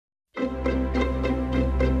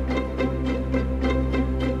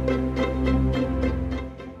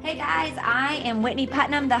am Whitney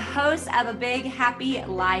Putnam, the host of A Big Happy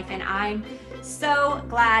Life, and I'm so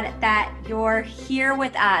glad that you're here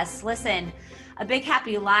with us. Listen, A Big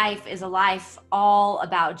Happy Life is a life all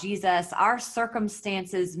about Jesus. Our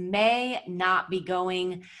circumstances may not be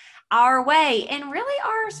going our way, and really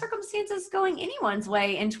are circumstances going anyone's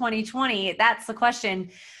way in 2020? That's the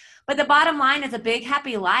question. But the bottom line is a big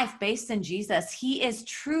happy life based in Jesus. He is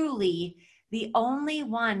truly the only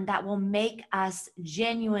one that will make us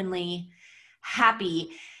genuinely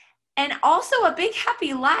happy. And also a big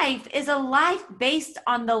happy life is a life based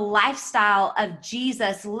on the lifestyle of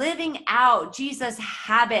Jesus, living out Jesus'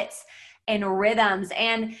 habits and rhythms.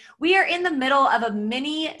 And we are in the middle of a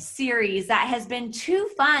mini series that has been too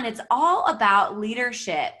fun. It's all about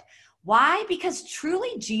leadership. Why? Because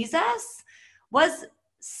truly Jesus was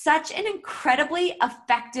such an incredibly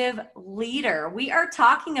effective leader. We are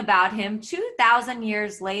talking about him 2,000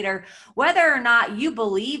 years later. Whether or not you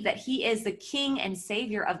believe that he is the King and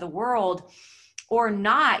Savior of the world or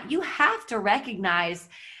not, you have to recognize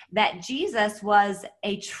that Jesus was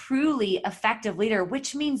a truly effective leader,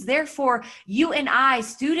 which means therefore you and I,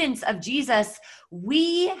 students of Jesus,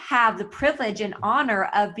 we have the privilege and honor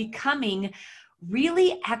of becoming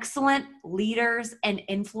really excellent leaders and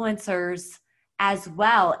influencers as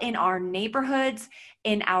well in our neighborhoods,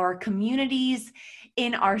 in our communities,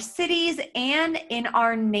 in our cities, and in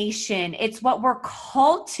our nation. It's what we're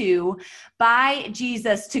called to by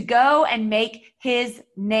Jesus, to go and make his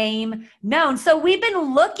name known. So we've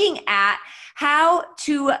been looking at how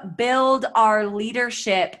to build our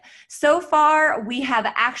leadership. So far, we have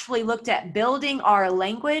actually looked at building our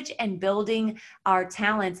language and building our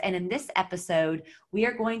talents. And in this episode, we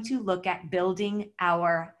are going to look at building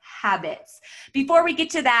our habits. Before we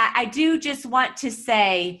get to that, I do just want to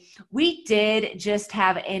say we did just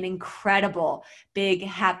have an incredible Big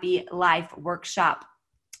Happy Life workshop.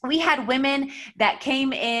 We had women that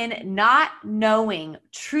came in not knowing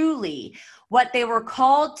truly what they were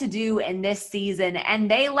called to do in this season, and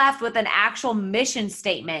they left with an actual mission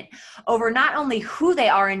statement over not only who they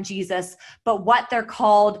are in Jesus, but what they're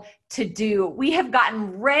called to do. We have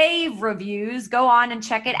gotten rave reviews. Go on and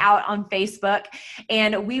check it out on Facebook.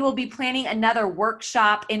 And we will be planning another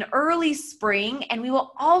workshop in early spring. And we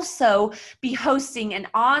will also be hosting an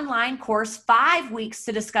online course, 5 weeks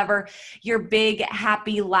to discover your big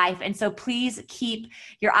happy life. And so please keep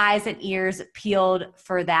your eyes and ears peeled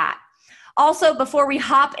for that. Also, before we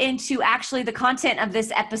hop into actually the content of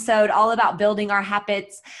this episode, all about building our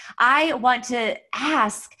habits, I want to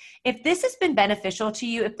ask if this has been beneficial to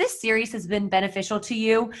you, if this series has been beneficial to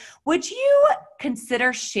you, would you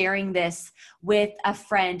consider sharing this with a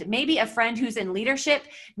friend? Maybe a friend who's in leadership.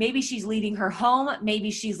 Maybe she's leading her home.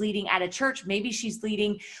 Maybe she's leading at a church. Maybe she's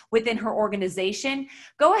leading within her organization.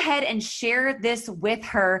 Go ahead and share this with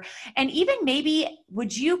her. And even maybe,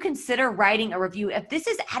 would you consider writing a review? If this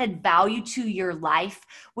has added value to your life,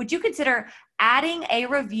 would you consider adding a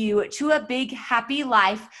review to a Big Happy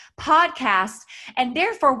Life podcast? And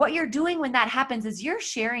therefore, what you're doing when that happens is you're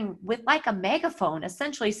sharing with like a megaphone,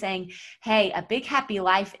 essentially saying, hey, a Big Happy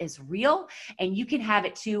Life is real and you can have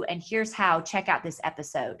it too. And here's how. Check out this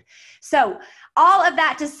episode. So all of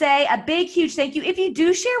that to say a big, huge thank you. If you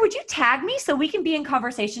do share, would you tag me so we can be in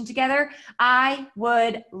conversation together? I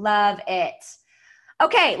would love it.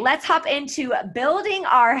 Okay, let's hop into building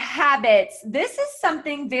our habits. This is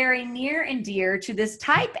something very near and dear to this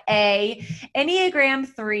type A Enneagram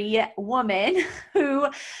 3 woman who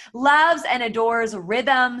loves and adores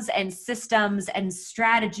rhythms and systems and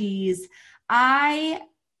strategies. I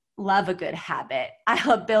love a good habit. I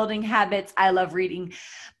love building habits. I love reading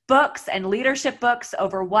books and leadership books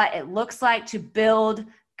over what it looks like to build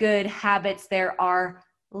good habits. There are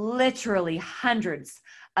literally hundreds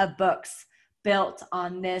of books built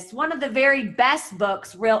on this. One of the very best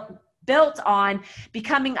books built on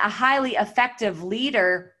becoming a highly effective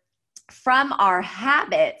leader from our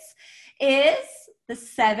habits is The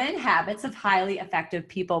 7 Habits of Highly Effective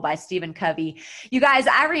People by Stephen Covey. You guys,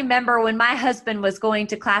 I remember when my husband was going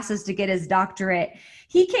to classes to get his doctorate,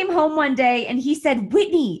 he came home one day and he said,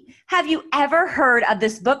 Whitney, have you ever heard of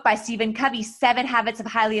this book by Stephen Covey, 7 Habits of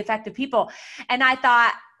Highly Effective People? And I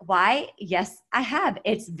thought, why? Yes, I have.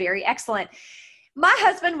 It's very excellent. My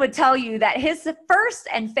husband would tell you that his first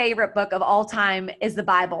and favorite book of all time is the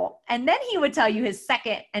Bible. And then he would tell you his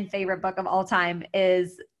second and favorite book of all time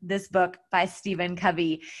is this book by Stephen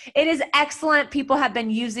Covey. It is excellent. People have been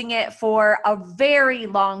using it for a very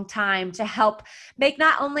long time to help make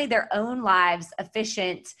not only their own lives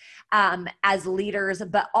efficient as leaders,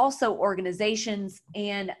 but also organizations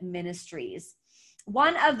and ministries.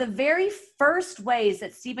 one of the very first ways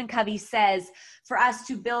that Stephen Covey says for us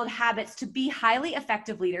to build habits to be highly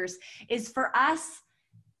effective leaders is for us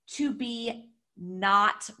to be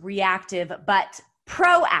not reactive, but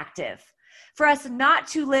proactive. For us not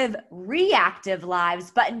to live reactive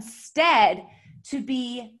lives, but instead to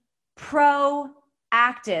be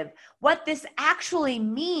proactive. What this actually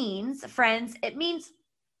means, friends, it means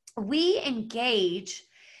we engage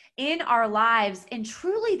in our lives in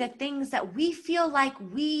truly the things that we feel like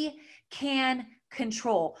we can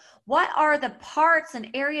control. What are the parts and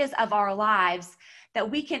areas of our lives that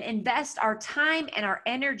we can invest our time and our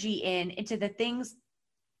energy into the things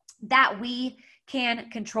that we can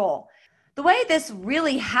control? The way this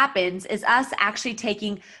really happens is us actually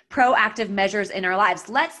taking proactive measures in our lives.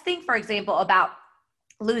 Let's think, for example, about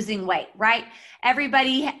losing weight, right?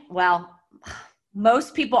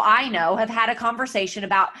 Most people I know have had a conversation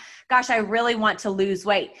about, gosh, I really want to lose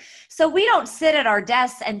weight. So we don't sit at our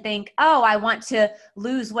desks and think, oh, I want to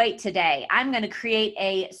lose weight today. I'm going to create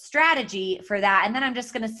a strategy for that. And then I'm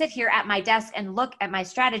just going to sit here at my desk and look at my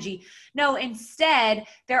strategy. No, instead,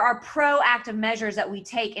 there are proactive measures that we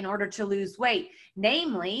take in order to lose weight.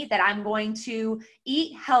 Namely, that I'm going to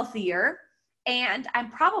eat healthier and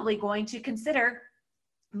I'm probably going to consider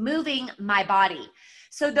moving my body.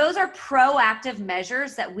 So those are proactive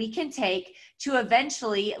measures that we can take to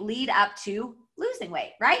eventually lead up to losing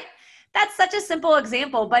weight, right? That's such a simple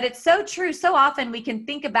example, but it's so true. So often we can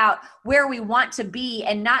think about where we want to be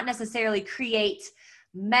and not necessarily create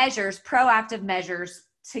measures, proactive measures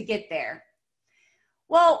to get there.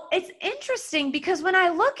 Well, it's interesting because when I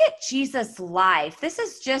look at Jesus' life, this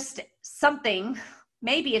is just something,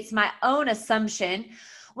 maybe it's my own assumption.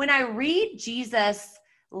 When I read Jesus'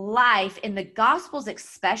 life in the Gospels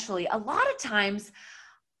especially, a lot of times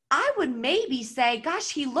I would maybe say, gosh,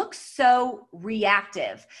 he looks so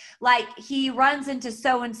reactive. Like he runs into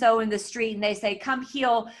so-and-so in the street and they say, come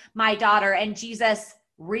heal my daughter. And Jesus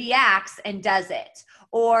reacts and does it.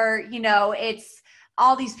 Or, it's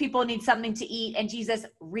all these people need something to eat and Jesus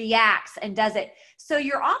reacts and does it. So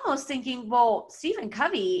you're almost thinking, well, Stephen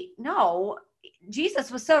Covey, no, Jesus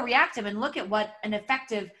was so reactive and look at what an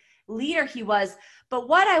effective leader he was. But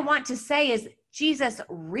what I want to say is Jesus'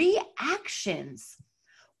 reactions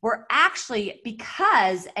were actually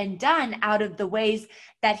because and done out of the ways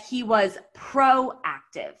that he was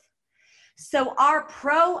proactive. So our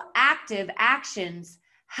proactive actions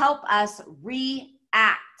help us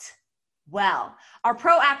react well. Our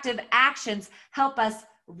proactive actions help us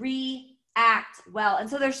react well. And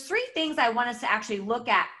so there's three things I want us to actually look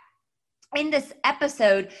at in this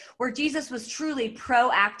episode where Jesus was truly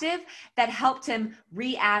proactive that helped him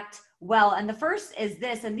react well. And the first is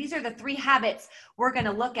this, and these are the three habits we're going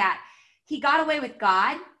to look at. He got away with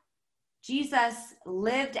God. Jesus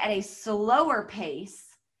lived at a slower pace,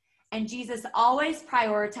 and Jesus always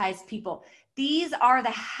prioritized people. These are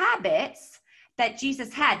the habits that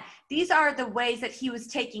Jesus had. These are the ways that he was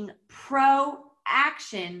taking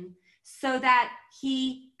pro-action so that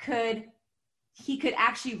he could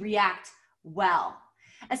actually react well.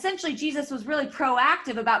 Essentially, Jesus was really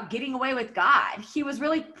proactive about getting away with God. He was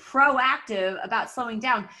really proactive about slowing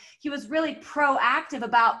down. He was really proactive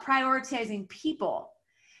about prioritizing people.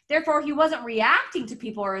 Therefore, he wasn't reacting to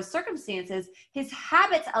people or his circumstances. His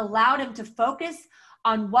habits allowed him to focus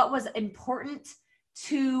on what was important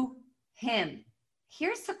to him.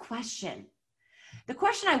 Here's the question. The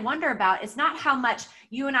question I wonder about is not how much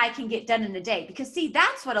you and I can get done in a day, because see,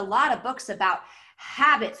 that's what a lot of books about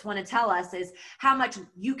habits want to tell us, is how much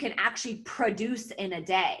you can actually produce in a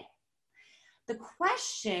day. The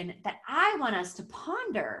question that I want us to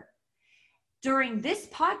ponder during this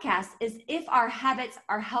podcast is if our habits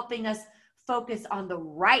are helping us focus on the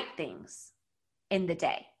right things in the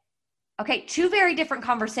day. Okay, two very different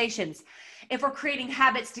conversations. If we're creating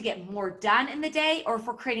habits to get more done in the day, or if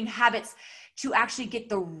we're creating habits to actually get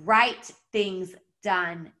the right things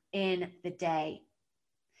done in the day.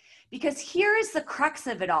 Because here is the crux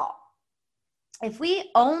of it all. If we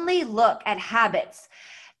only look at habits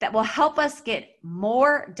that will help us get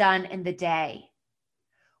more done in the day,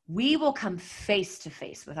 we will come face to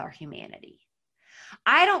face with our humanity.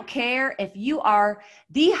 I don't care if you are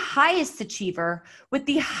the highest achiever with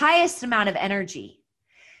the highest amount of energy.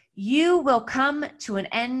 You will come to an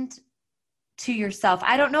end to yourself.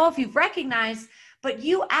 I don't know if you've recognized, but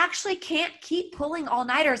you actually can't keep pulling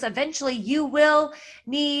all-nighters. Eventually, you will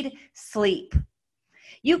need sleep.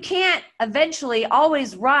 You can't eventually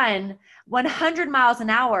always run 100 miles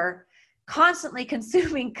an hour, constantly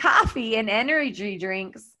consuming coffee and energy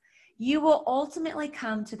drinks. You will ultimately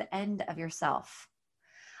come to the end of yourself.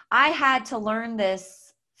 I had to learn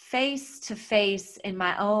this face to face in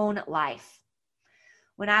my own life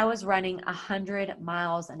when I was running 100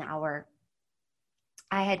 miles an hour.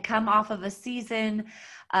 I had come off of a season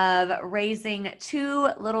of raising 2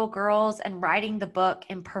 little girls and writing the book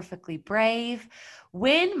Imperfectly Brave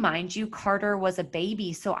when, mind you, Carter was a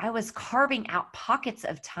baby. So I was carving out pockets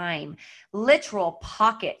of time, literal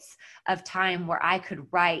pockets of time where I could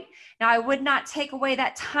write. Now, I would not take away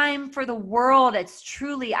that time for the world. It's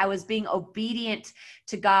truly, I was being obedient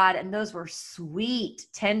to God, and those were sweet,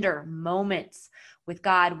 tender moments with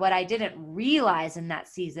God. What I didn't realize in that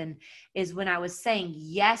season is when I was saying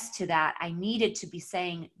yes to that, I needed to be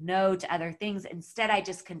saying no to other things. Instead, I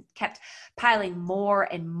just kept piling more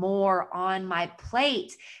and more on my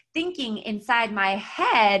plate, thinking inside my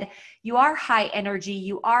head, you are high energy,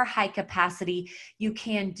 you are high capacity, you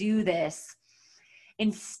can do this.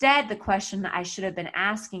 Instead, the question I should have been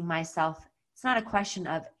asking myself, it's not a question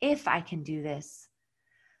of if I can do this,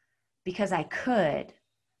 because I could.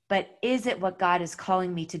 But is it what God is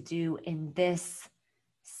calling me to do in this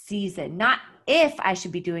season? Not if I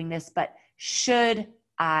should be doing this, but should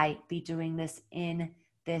I be doing this in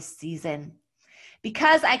this season?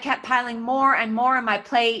 Because I kept piling more and more on my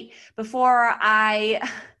plate, before I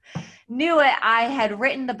knew it, I had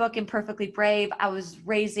written the book Imperfectly Brave. I was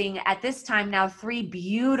raising, at this time now, 3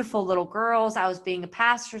 beautiful little girls. I was being a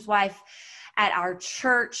pastor's wife at our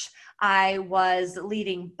church. I was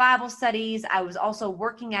leading Bible studies. I was also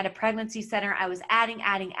working at a pregnancy center. I was adding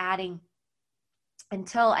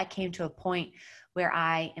until I came to a point where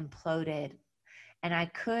I imploded and I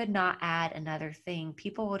could not add another thing.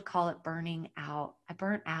 People would call it burning out. I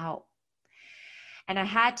burnt out. And I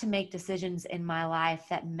had to make decisions in my life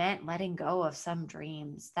that meant letting go of some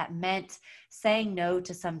dreams, that meant saying no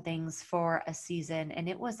to some things for a season. And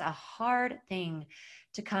it was a hard thing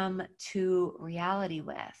to come to reality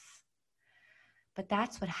with. But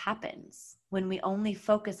that's what happens when we only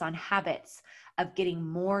focus on habits of getting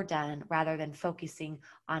more done rather than focusing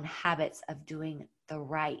on habits of doing the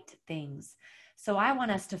right things. So I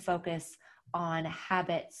want us to focus on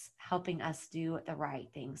habits helping us do the right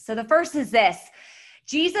things. So the first is this: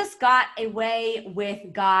 Jesus got away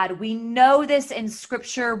with God. We know this in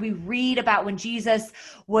scripture. We read about when Jesus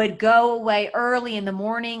would go away early in the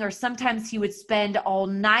morning, or sometimes he would spend all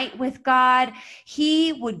night with God.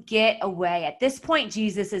 He would get away. At this point,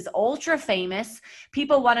 Jesus is ultra famous.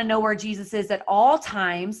 People want to know where Jesus is at all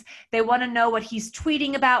times. They want to know what he's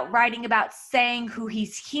tweeting about, writing about, saying, who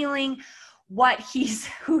he's healing,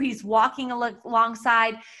 who he's walking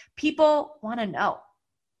alongside. People want to know.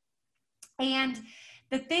 And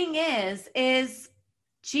the thing is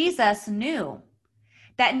Jesus knew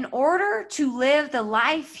that in order to live the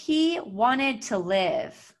life he wanted to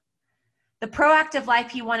live, the proactive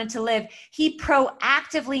life he wanted to live, he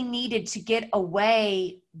proactively needed to get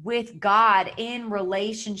away with God, in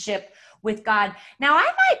relationship with God. Now, I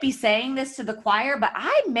might be saying this to the choir, but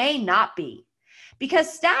I may not be.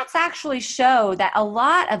 Because stats actually show that a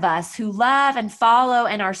lot of us who love and follow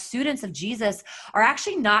and are students of Jesus are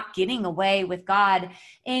actually not getting away with God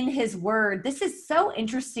in his word. This is so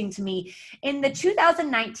interesting to me. In the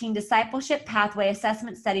 2019 Discipleship Pathway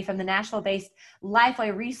Assessment Study from the Nashville-based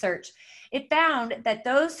Lifeway Research, it found that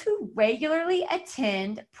those who regularly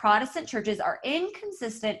attend Protestant churches are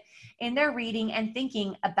inconsistent in their reading and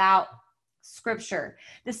thinking about Scripture.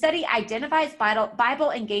 The study identifies Bible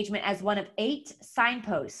engagement as one of 8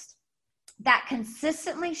 signposts that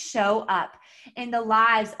consistently show up in the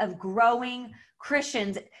lives of growing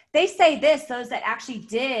Christians. They say this, those that actually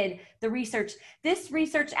did the research. This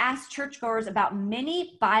research asked churchgoers about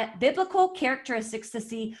many biblical characteristics to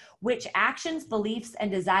see which actions, beliefs, and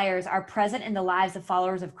desires are present in the lives of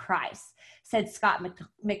followers of Christ, said Scott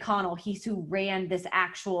McConnell. He's who ran this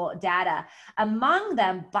actual data. Among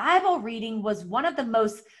them, Bible reading was one of the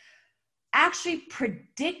most actually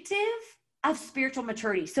predictive of spiritual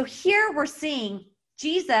maturity. So here we're seeing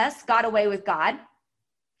Jesus got away with God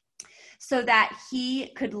so that he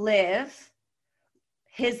could live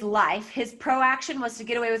his life. His proaction was to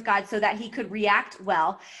get away with God so that he could react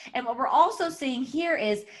well. And what we're also seeing here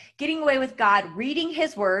is getting away with God, reading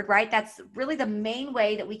his word, right? That's really the main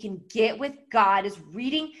way that we can get with God, is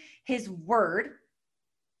reading his word.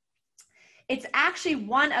 It's actually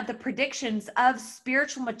one of the predictions of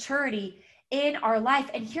spiritual maturity in our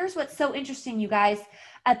life. And here's what's so interesting, you guys.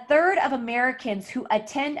 1/3 of Americans who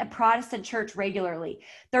attend a Protestant church regularly,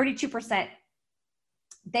 32%,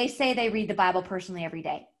 they say they read the Bible personally every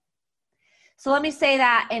day. So let me say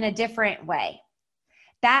that in a different way.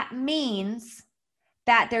 That means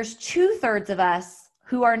that there's 2/3 of us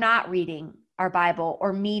who are not reading our Bible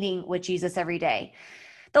or meeting with Jesus every day.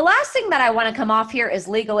 The last thing that I want to come off here is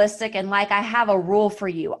legalistic and like I have a rule for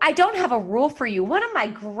you. I don't have a rule for you. One of my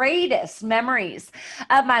greatest memories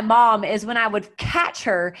of my mom is when I would catch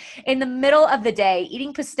her in the middle of the day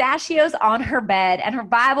eating pistachios on her bed, and her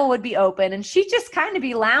Bible would be open and she'd just kind of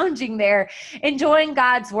be lounging there enjoying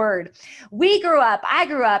God's word. I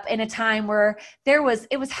grew up in a time where it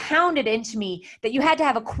was hounded into me that you had to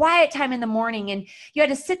have a quiet time in the morning and you had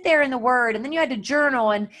to sit there in the word, and then you had to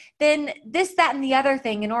journal, and then this, that, and the other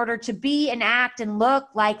thing in order to be and act and look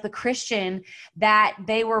like the Christian that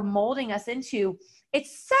they were molding us into.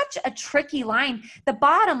 It's such a tricky line. The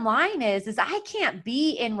bottom line is I can't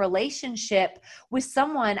be in relationship with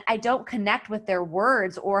someone I don't connect with their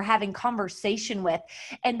words or having conversation with.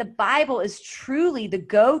 And the Bible is truly the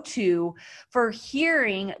go-to for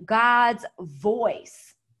hearing God's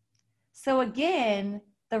voice. So again,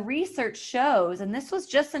 the research shows, and this was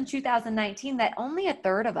just in 2019, that only a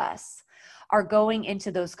third of us are going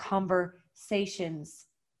into those conversations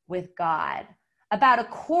with God. About a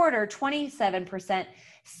quarter, 27%,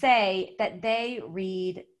 say that they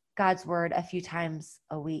read God's word a few times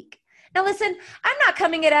a week. Now listen, I'm not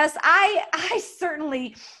coming at us. I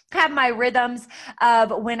certainly have my rhythms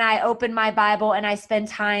of when I open my Bible and I spend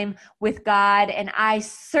time with God, and I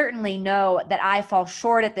certainly know that I fall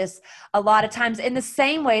short at this a lot of times, in the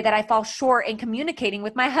same way that I fall short in communicating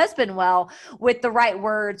with my husband well with the right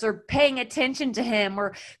words, or paying attention to him,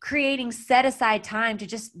 or creating set aside time to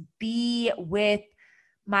just be with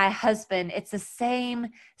my husband. It's the same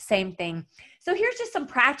thing. So here's just some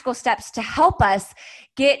practical steps to help us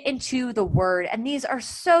get into the word. And these are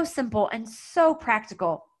so simple and so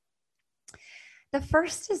practical. The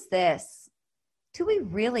first is this: do we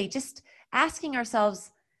really, just asking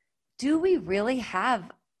ourselves, do we really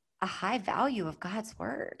have a high value of God's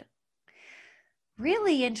word?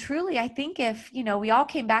 Really and truly, I think if, we all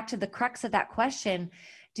came back to the crux of that question,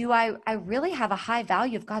 do I really have a high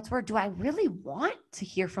value of God's word? Do I really want to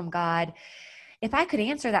hear from God? If I could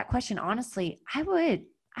answer that question honestly, I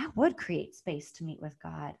would create space to meet with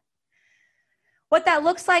God. What that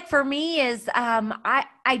looks like for me is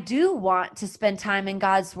I do want to spend time in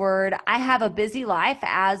God's word. I have a busy life,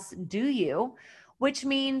 as do you, which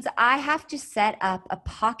means I have to set up a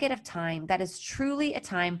pocket of time that is truly a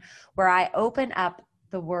time where I open up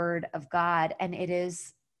the word of God, and it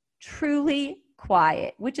is truly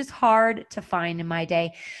quiet, which is hard to find in my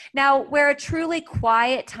day. Now, where a truly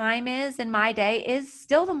quiet time is in my day is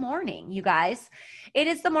still the morning, you guys. It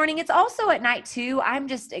is the morning. It's also at night too. I'm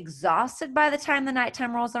just exhausted by the time the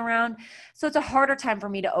nighttime rolls around. So it's a harder time for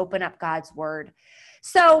me to open up God's word.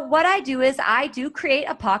 So what I do is I do create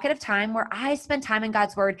a pocket of time where I spend time in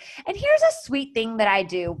God's word. And here's a sweet thing that I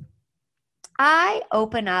do. I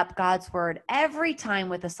open up God's word every time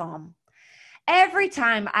with a psalm. Every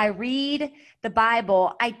time I read the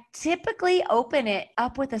Bible, I typically open it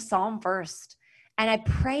up with a psalm first, and I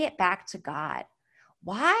pray it back to God.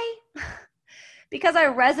 Why? Because I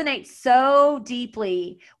resonate so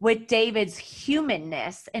deeply with David's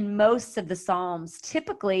humanness in most of the Psalms.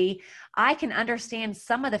 Typically, I can understand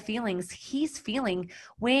some of the feelings he's feeling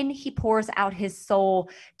when he pours out his soul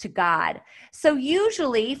to God. So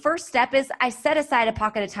usually, first step is I set aside a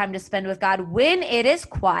pocket of time to spend with God when it is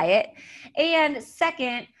quiet. And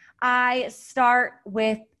second, I start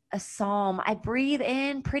with a psalm. I breathe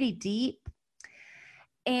in pretty deep.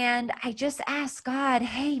 And I just ask God,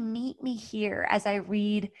 hey, meet me here as I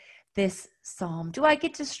read this psalm. Do I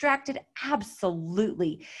get distracted?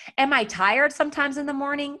 Absolutely. Am I tired sometimes in the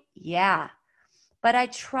morning? Yeah. But I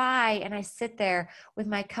try and I sit there with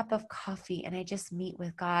my cup of coffee and I just meet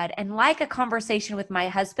with God. And like a conversation with my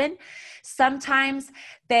husband, sometimes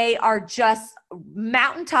they are just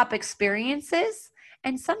mountaintop experiences.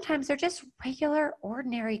 And sometimes they're just regular,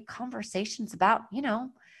 ordinary conversations about,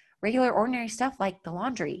 regular, ordinary stuff like the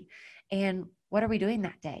laundry and what are we doing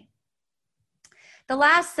that day. The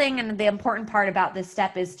last thing and the important part about this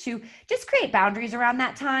step is to just create boundaries around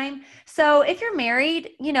that time. So if you're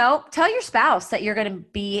married, tell your spouse that you're going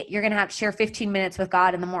to have to share 15 minutes with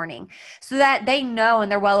God in the morning so that they know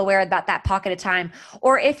and they're well aware about that pocket of time.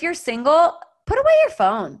 Or if you're single, put away your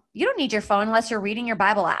phone. You don't need your phone unless you're reading your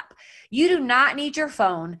Bible app. You do not need your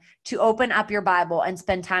phone to open up your Bible and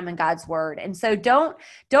spend time in God's word. And so don't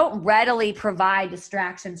readily provide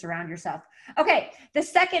distractions around yourself. Okay, the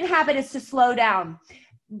second habit is to slow down.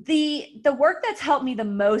 The work that's helped me the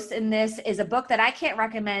most in this is a book that I can't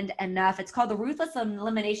recommend enough. It's called The Ruthless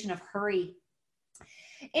Elimination of Hurry.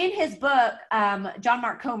 In his book, John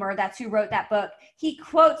Mark Comer, that's who wrote that book, he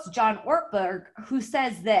quotes John Ortberg, who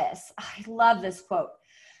says this. I love this quote.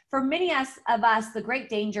 For many of us, the great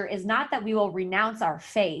danger is not that we will renounce our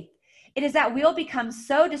faith. It is that we'll become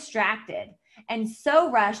so distracted and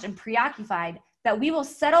so rushed and preoccupied that we will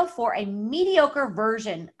settle for a mediocre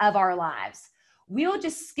version of our lives. We will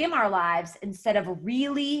just skim our lives instead of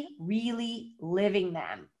really, really living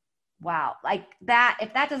them. Wow. Like that,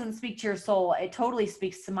 if that doesn't speak to your soul, it totally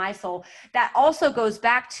speaks to my soul. That also goes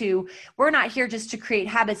back to, we're not here just to create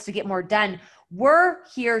habits to get more done. We're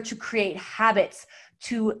here to create habits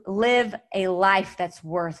to live a life that's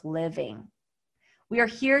worth living. We are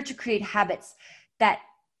here to create habits that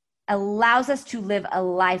allows us to live a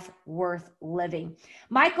life worth living.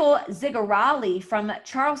 Michael Zigarelli from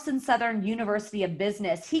Charleston Southern University of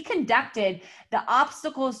Business, he conducted the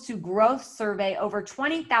Obstacles to Growth survey over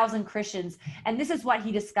 20,000 Christians, and this is what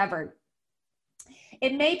he discovered.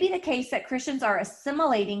 It may be the case that Christians are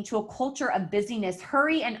assimilating to a culture of busyness,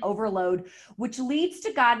 hurry, and overload, which leads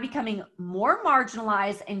to God becoming more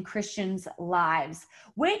marginalized in Christians' lives,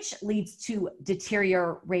 which leads to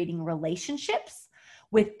deteriorating relationships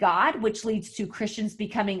with God, which leads to Christians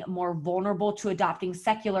becoming more vulnerable to adopting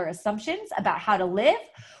secular assumptions about how to live,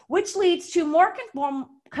 which leads to more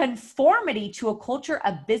conformity to a culture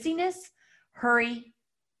of busyness, hurry,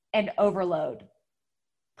 and overload.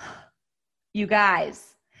 You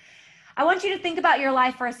guys, I want you to think about your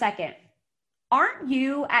life for a second. Aren't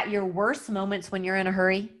you at your worst moments when you're in a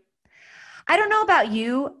hurry? I don't know about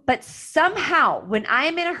you, but somehow when I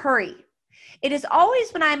am in a hurry, it is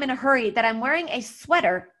always when I'm in a hurry that I'm wearing a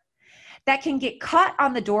sweater that can get caught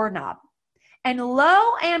on the doorknob. And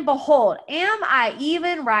lo and behold, am I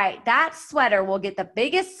even right? That sweater will get the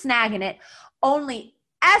biggest snag in it, only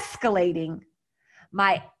escalating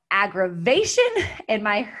my aggravation and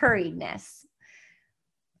my hurriedness.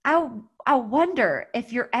 I wonder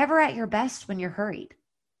if you're ever at your best when you're hurried.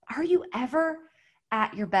 Are you ever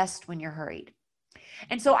at your best when you're hurried?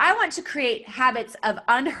 And so I want to create habits of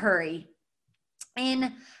unhurry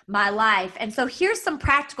in my life. And so here's some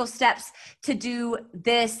practical steps to do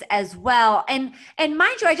this as well. And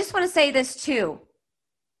mind you, I just want to say this too.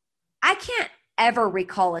 I can't ever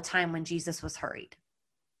recall a time when Jesus was hurried.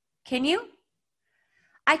 Can you?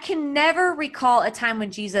 I can never recall a time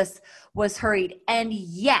when Jesus was hurried, and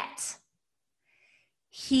yet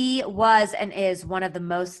he was and is one of the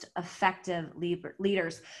most effective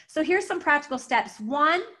leaders. So here's some practical steps.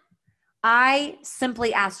 One, I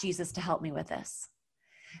simply asked Jesus to help me with this.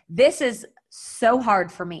 This is so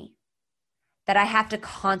hard for me that I have to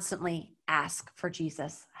constantly ask for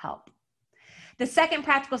Jesus' help. The second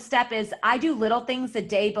practical step is I do little things the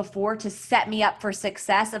day before to set me up for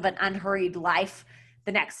success of an unhurried life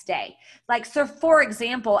the next day. Like, so for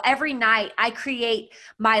example, every night I create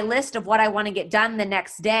my list of what I want to get done the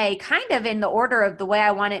next day, kind of in the order of the way I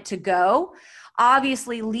want it to go,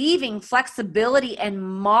 obviously leaving flexibility and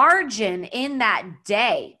margin in that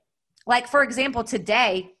day. Like, for example,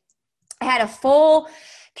 today I had a full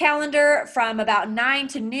calendar from about 9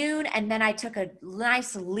 to noon, and then I took a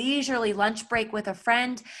nice leisurely lunch break with a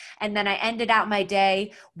friend, and then I ended out my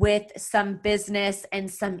day with some business and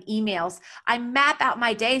some emails. I map out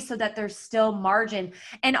my day so that there's still margin.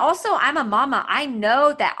 And also, I'm a mama. I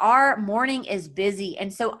know that our morning is busy,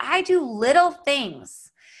 and so I do little things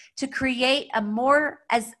to create a more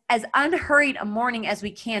as unhurried a morning as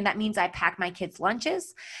we can. That means I pack my kids'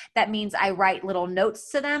 lunches. That means I write little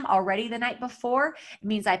notes to them already the night before. It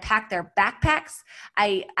means I pack their backpacks.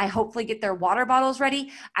 I hopefully get their water bottles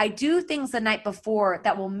ready. I do things the night before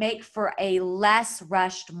that will make for a less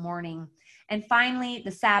rushed morning. And finally,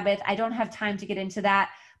 the Sabbath. I don't have time to get into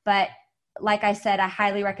that, but like I said, I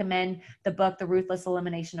highly recommend the book, The Ruthless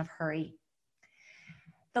Elimination of Hurry.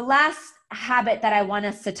 The last habit that I want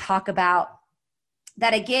us to talk about,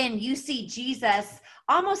 that again, you see Jesus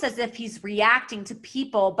almost as if he's reacting to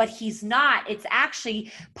people, but he's not. It's actually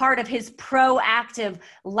part of his proactive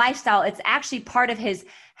lifestyle. It's actually part of his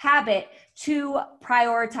habit to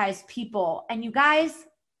prioritize people. And you guys,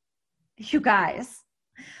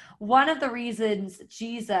 one of the reasons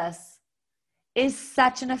Jesus is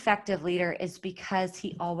such an effective leader is because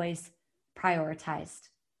he always prioritized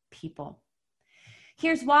people.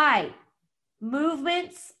 Here's why.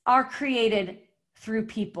 Movements are created through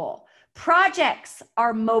people. Projects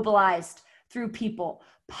are mobilized through people.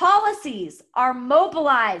 Policies are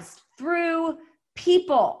mobilized through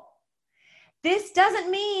people. This doesn't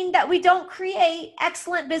mean that we don't create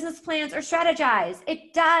excellent business plans or strategize.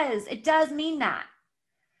 It does mean that.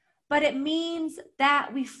 But it means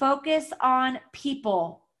that we focus on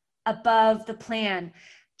people above the plan.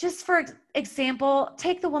 Just for example,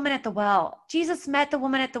 take the woman at the well. Jesus met the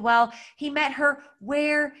woman at the well. He met her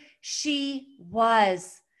where she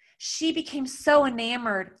was. She became so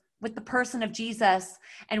enamored with the person of Jesus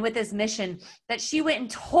and with his mission that she went and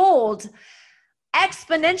told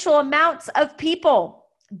exponential amounts of people.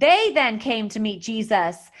 They then came to meet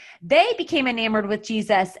Jesus. They became enamored with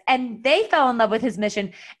Jesus and they fell in love with his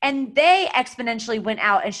mission, and they exponentially went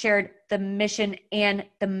out and shared the mission and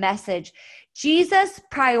the message. Jesus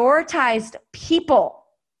prioritized people.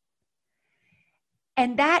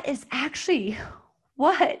 And that is actually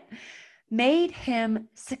what made him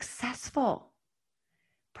successful.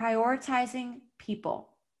 Prioritizing people.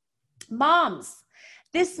 Moms,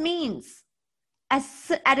 this means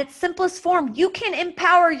at its simplest form, you can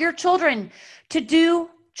empower your children to do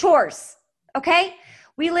chores, okay?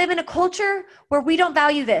 We live in a culture where we don't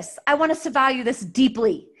value this. I want us to value this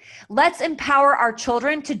deeply. Let's empower our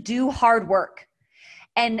children to do hard work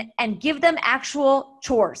and give them actual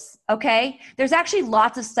chores, okay? There's actually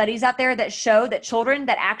lots of studies out there that show that children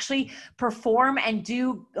that actually perform and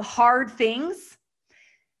do hard things,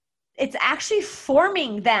 it's actually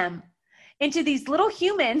forming them into these little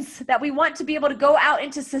humans that we want to be able to go out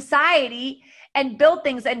into society and build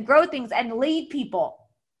things and grow things and lead people.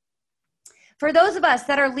 For those of us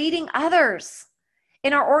that are leading others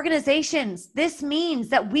in our organizations, this means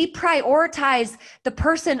that we prioritize the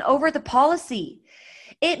person over the policy.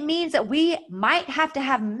 It means that we might have to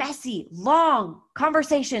have messy, long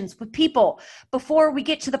conversations with people before we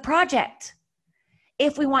get to the project,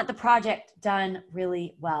 if we want the project done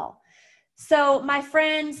really well. So my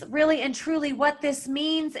friends, really and truly what this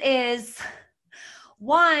means is,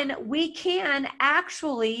 one, we can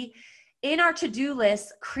actually, in our to-do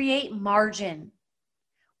list, create margin.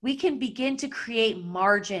 We can begin to create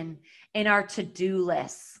margin in our to-do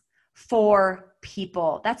lists for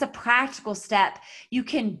people. That's a practical step. You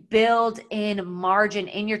can build in margin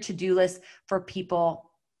in your to-do list for people.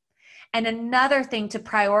 And another thing to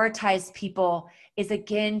prioritize people is,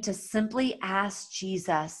 again, to simply ask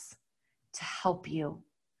Jesus to help you.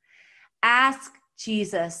 Ask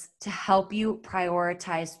Jesus to help you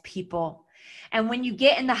prioritize people. And when you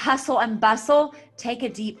get in the hustle and bustle, take a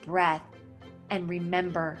deep breath and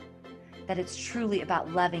remember that it's truly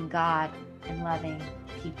about loving God and loving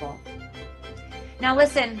people. Now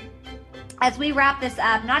listen, as we wrap this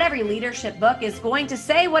up, not every leadership book is going to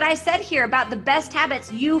say what I said here about the best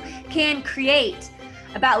habits you can create,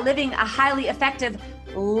 about living a highly effective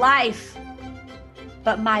life.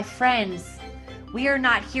 But my friends, we are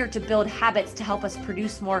not here to build habits to help us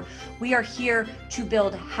produce more. We are here to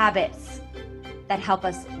build habits that help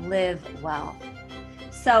us live well.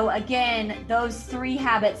 So again, those 3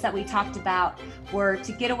 habits that we talked about were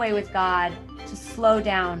to get away with God, to slow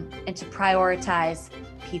down, and to prioritize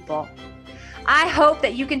people. I hope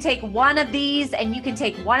that you can take one of these and you can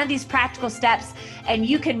take one of these practical steps and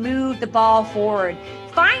you can move the ball forward.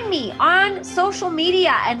 Find me on social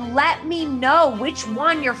media and let me know which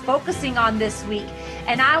one you're focusing on this week.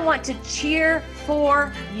 And I want to cheer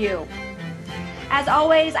for you. As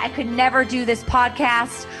always, I could never do this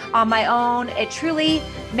podcast on my own. It truly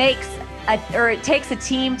it takes a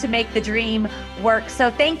team to make the dream work.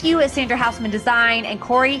 So thank you, Sandra Hausman Design and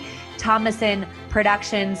Corey Thomason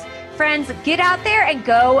Productions. Friends, get out there and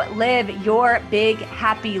go live your big,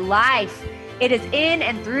 happy life. It is in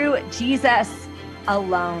and through Jesus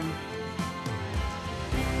alone.